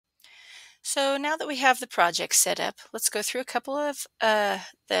So now that we have the project set up, let's go through a couple of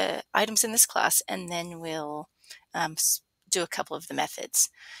the items in this class, and then we'll do a couple of the methods.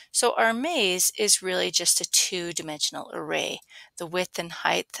 So our maze is really just a two-dimensional array. The width and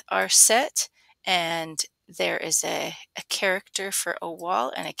height are set, and there is a character for a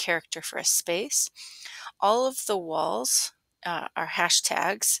wall and a character for a space. All of the walls are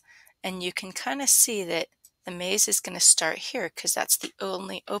hashtags, and you can kind of see that the maze is going to start here because that's the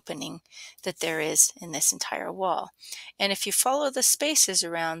only opening that there is in this entire wall. And if you follow the spaces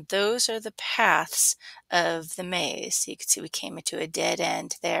around, those are the paths of the maze. So you can see we came into a dead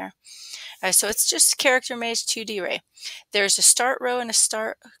end there. So it's just character maze 2D array. There's a start row and a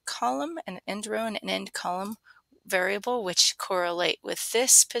start column, and an end row and an end column variable which correlate with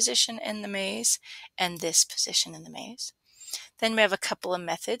this position in the maze and this position in the maze. Then we have a couple of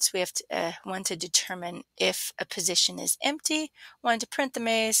methods. We have one to determine if a position is empty, one to print the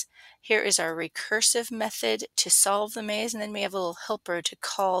maze. Here is our recursive method to solve the maze, and then we have a little helper to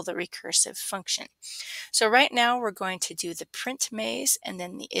call the recursive function. So right now we're going to do the print maze and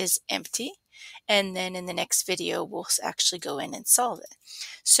then the is empty, and then in the next video we'll actually go in and solve it.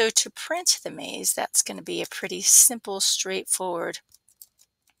 So to print the maze, that's going to be a pretty simple, straightforward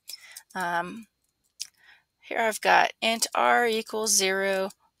here I've got int r equals 0,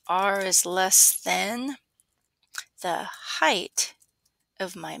 r is less than the height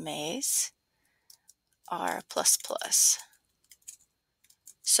of my maze, r plus plus.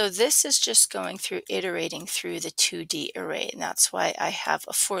 So this is just going through iterating through the 2D array, and that's why I have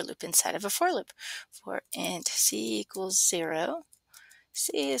a for loop inside of a for loop. For int c equals 0,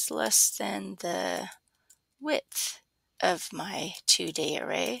 c is less than the width of my 2D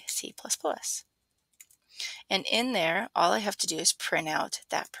array, c plus plus. And in there, all I have to do is print out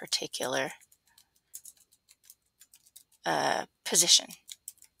that particular position.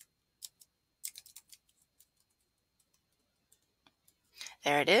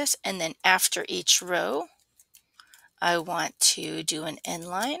 There it is. And then after each row, I want to do an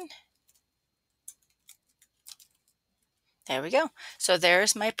inline. There we go. So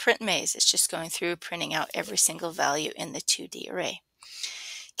there's my print maze. It's just going through printing out every single value in the 2D array.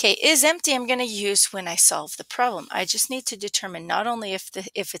 Okay, is empty I'm going to use when I solve the problem. I just need to determine not only if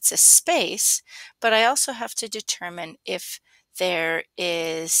it's a space, but I also have to determine if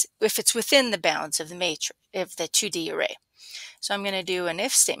it's within the bounds of the matrix, of the 2D array. So I'm going to do an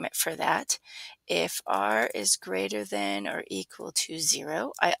if statement for that. If r is greater than or equal to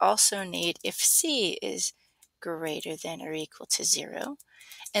 0, I also need if c is greater than or equal to 0.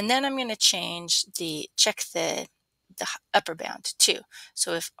 And then I'm going to check the upper bound too.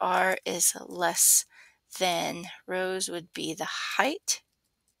 So if r is less than, rows would be the height,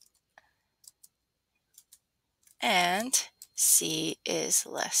 and c is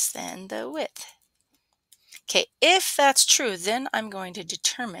less than the width. Okay, if that's true, then I'm going to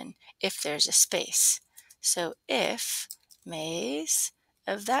determine if there's a space. So if maze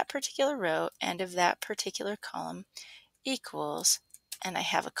of that particular row and of that particular column equals, and I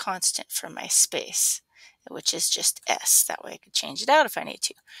have a constant for my space, which is just s. That way I could change it out if I need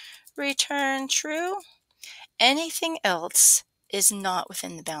to. Return true. Anything else is not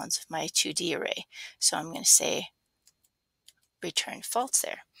within the bounds of my 2D array. So I'm going to say return false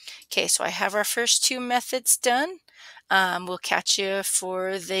there. Okay, so I have our first two methods done. We'll catch you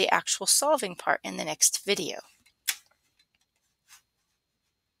for the actual solving part in the next video.